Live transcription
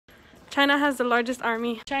China has the largest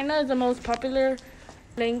army. China is the most popular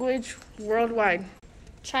language worldwide.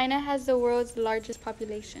 China has the world's largest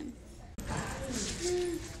population.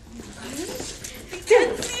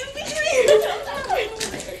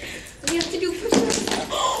 We have to do push-ups.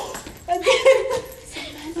 I'm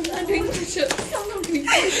not doing push-ups. I'm not doing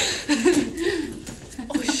push-ups.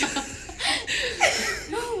 Oh, shut.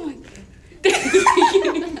 Oh my god.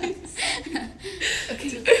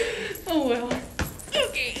 Okay. Oh, well.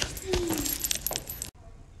 Okay.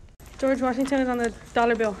 George Washington is on the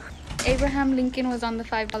dollar bill. Abraham Lincoln was on the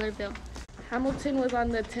 $5 bill. Hamilton was on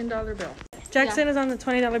the $10 bill. Jackson is on the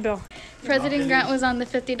 $20 bill. President Grant was on the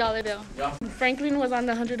 $50 bill. Franklin was on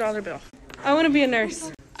the $100 bill. I want to be a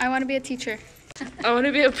nurse. I want to be a teacher. I want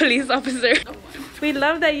to be a police officer. We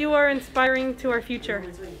love that you are inspiring to our future.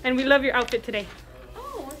 And we love your outfit today.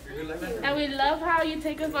 And we love how you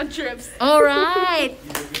take us on trips. All right.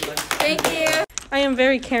 Thank you. I am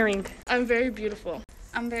very caring. I'm very beautiful.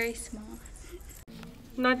 I'm very small.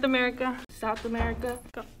 North America, South America,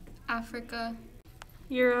 Africa,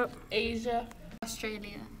 Europe, Asia,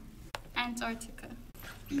 Australia, Antarctica,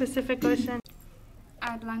 Pacific Ocean,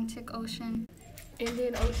 Atlantic Ocean,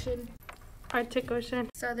 Indian Ocean, Arctic Ocean.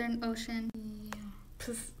 Southern Ocean.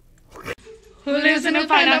 Who lives in a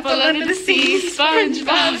pineapple under the sea?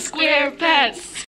 SpongeBob SquarePants.